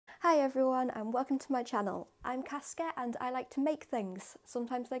everyone and welcome to my channel. I'm Casca and I like to make things.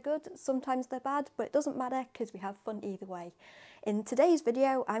 Sometimes they're good, sometimes they're bad, but it doesn't matter because we have fun either way. In today's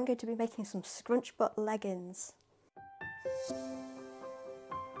video I'm going to be making some scrunch butt leggings.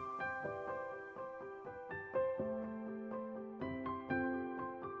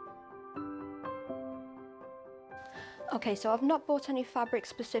 Okay, so I've not bought any fabric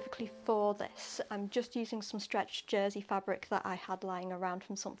specifically for this. I'm just using some stretched jersey fabric that I had lying around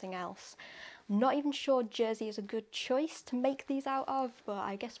from something else. I'm not even sure jersey is a good choice to make these out of, but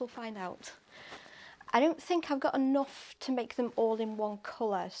I guess we'll find out. I don't think I've got enough to make them all in one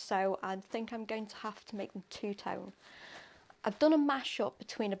colour, so I think I'm going to have to make them two-tone. I've done a mashup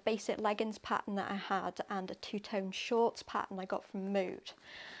between a basic leggings pattern that I had and a two-tone shorts pattern I got from Mood.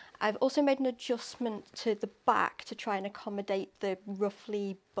 I've also made an adjustment to the back to try and accommodate the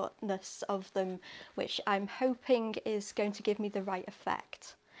roughly buttness of them, which I'm hoping is going to give me the right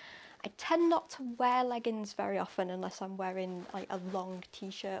effect. I tend not to wear leggings very often unless I'm wearing like a long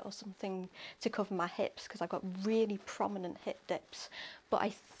t-shirt or something to cover my hips because I've got really prominent hip dips, but I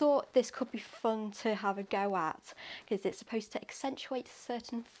thought this could be fun to have a go at because it's supposed to accentuate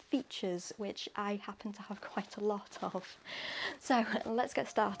certain features which I happen to have quite a lot of. So let's get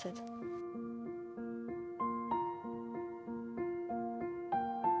started.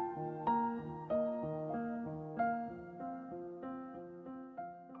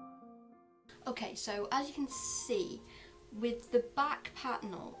 Okay, so as you can see, with the back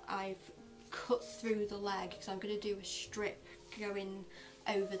pattern I've cut through the leg because I'm going to do a strip going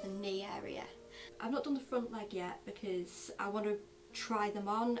over the knee area. I've not done the front leg yet because I want to try them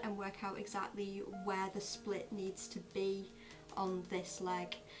on and work out exactly where the split needs to be on this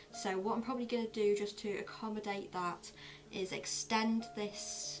leg. So what I'm probably going to do just to accommodate that is extend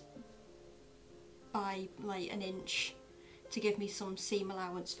this by like an inch to give me some seam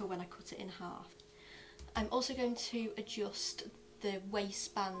allowance for when I cut it in half. I'm also going to adjust the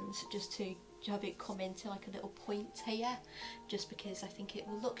waistband just to have it come into like a little point here, just because I think it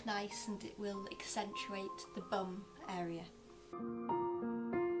will look nice and it will accentuate the bum area.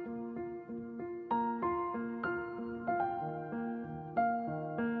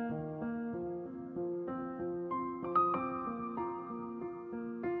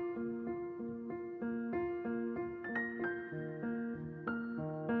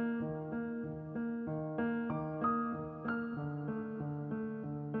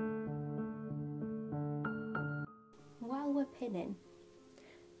 While we're pinning,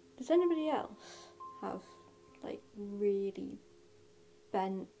 does anybody else have like really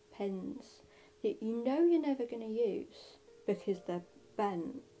bent pins that you know you're never going to use because they're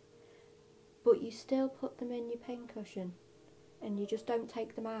bent, but you still put them in your pincushion and you just don't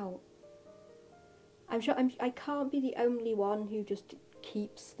take them out? I'm sure I can't be the only one who just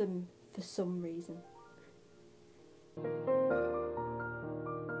keeps them for some reason.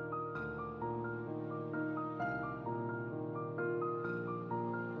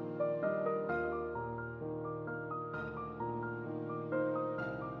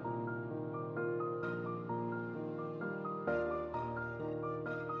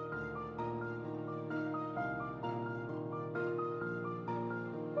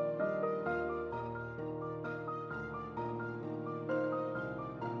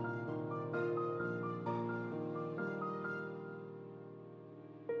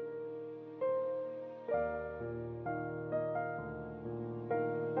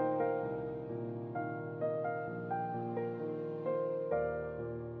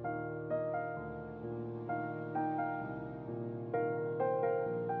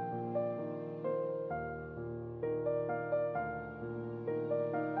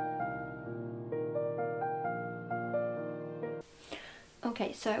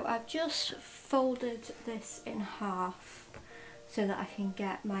 Okay, so I've just folded this in half so that I can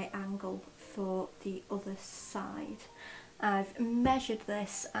get my angle for the other side. I've measured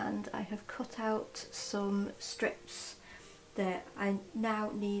this and I have cut out some strips that I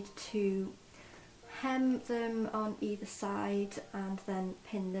now need to hem them on either side and then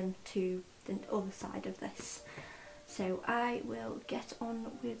pin them to the other side of this. So I will get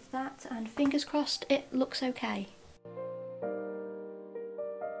on with that and fingers crossed it looks okay.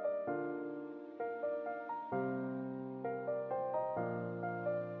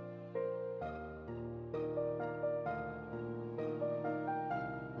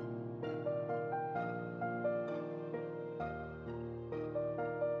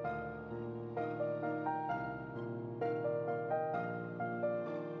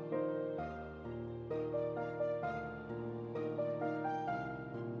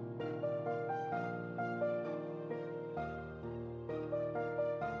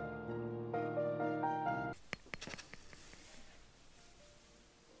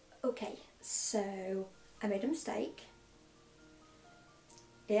 So I made a mistake.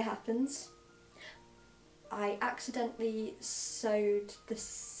 It happens. I accidentally sewed the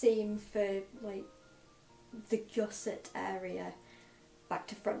seam for like the gusset area back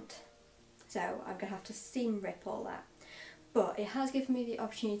to front. So I'm going to have to seam rip all that. But it has given me the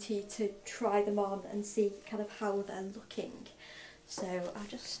opportunity to try them on and see kind of how they're looking. So I'll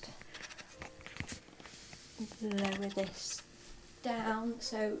just lower this down.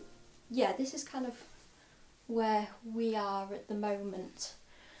 So yeah, this is kind of where we are at the moment.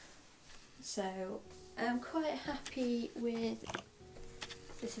 So I'm quite happy with,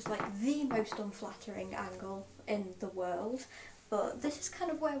 this is like the most unflattering angle in the world, but this is kind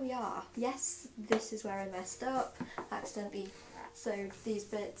of where we are. Yes, this is where I messed up, accidentally sewed these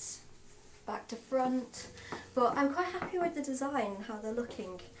bits back to front, but I'm quite happy with the design, how they're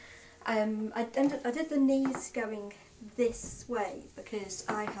looking. I did the knees going this way because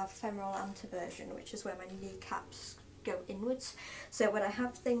I have femoral anteversion, which is where my kneecaps go inwards. So when I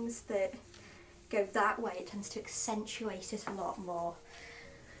have things that go that way, it tends to accentuate it a lot more.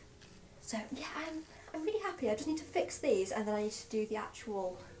 So yeah, I'm really happy. I just need to fix these, and then I need to do the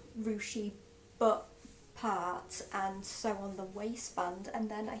actual ruchy butt part and sew on the waistband, and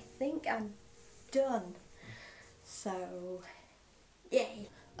then I think I'm done. So yay.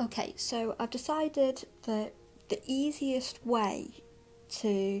 Okay, so I've decided that the easiest way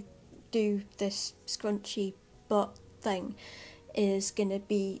to do this scrunchy butt thing is going to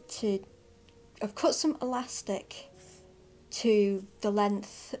be to, I've cut some elastic to the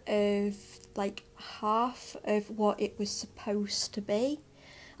length of like half of what it was supposed to be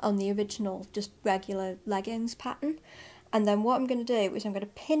on the original just regular leggings pattern, and then what I'm going to do is I'm going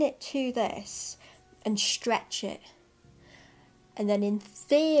to pin it to this and stretch it, and then in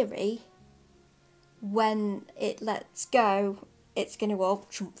theory when it lets go it's going to all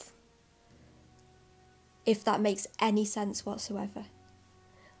chumph, if that makes any sense whatsoever.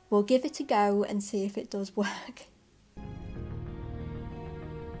 We'll give it a go and see if it does work.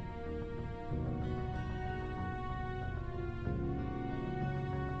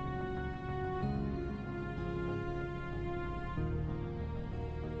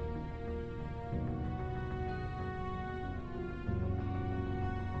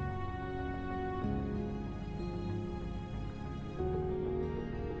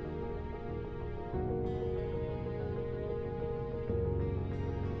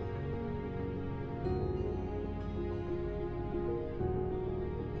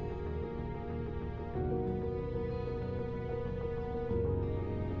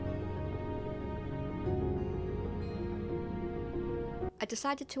 I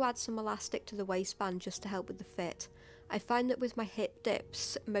decided to add some elastic to the waistband just to help with the fit. I find that with my hip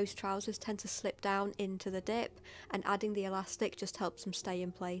dips, most trousers tend to slip down into the dip, and adding the elastic just helps them stay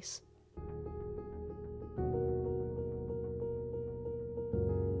in place.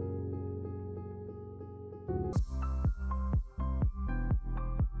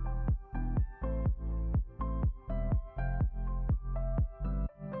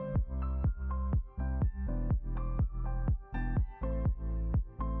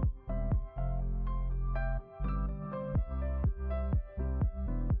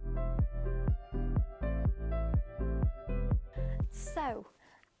 So,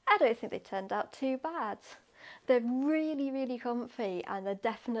 I don't think they turned out too bad. They're really, really comfy and they're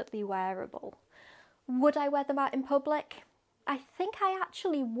definitely wearable. Would I wear them out in public? I think I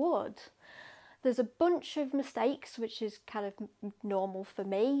actually would. There's a bunch of mistakes, which is kind of normal for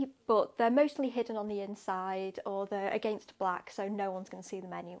me, but they're mostly hidden on the inside or they're against black, so no one's going to see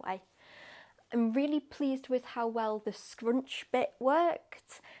them anyway. I'm really pleased with how well the scrunch bit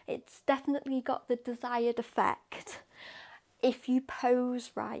worked. It's definitely got the desired effect if you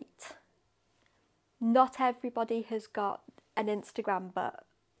pose right. Not everybody has got an Instagram butt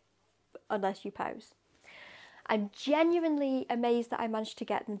unless you pose. I'm genuinely amazed that I managed to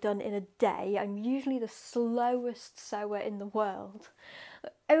get them done in a day. I'm usually the slowest sewer in the world.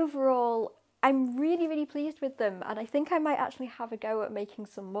 Overall, I'm really, really pleased with them, and I think I might actually have a go at making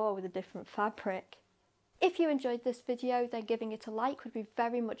some more with a different fabric. If you enjoyed this video, then giving it a like would be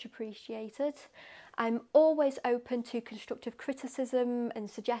very much appreciated. I'm always open to constructive criticism and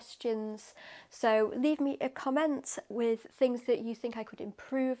suggestions, so leave me a comment with things that you think I could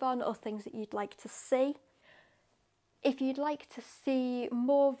improve on or things that you'd like to see. If you'd like to see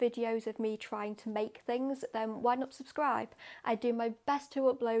more videos of me trying to make things, then why not subscribe? I do my best to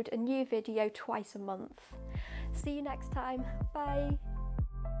upload a new video twice a month. See you next time. Bye.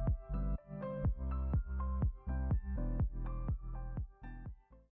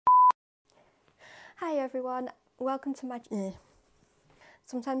 Hi everyone, welcome to my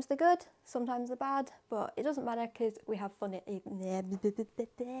Sometimes they're good, sometimes they're bad, but it doesn't matter because we have fun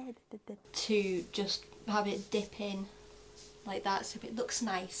to just have it dip in like that so it looks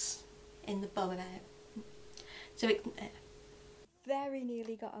nice in the bow of it. So it very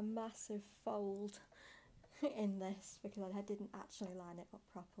nearly got a massive fold in this because I didn't actually line it up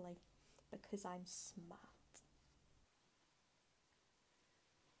properly because I'm smart.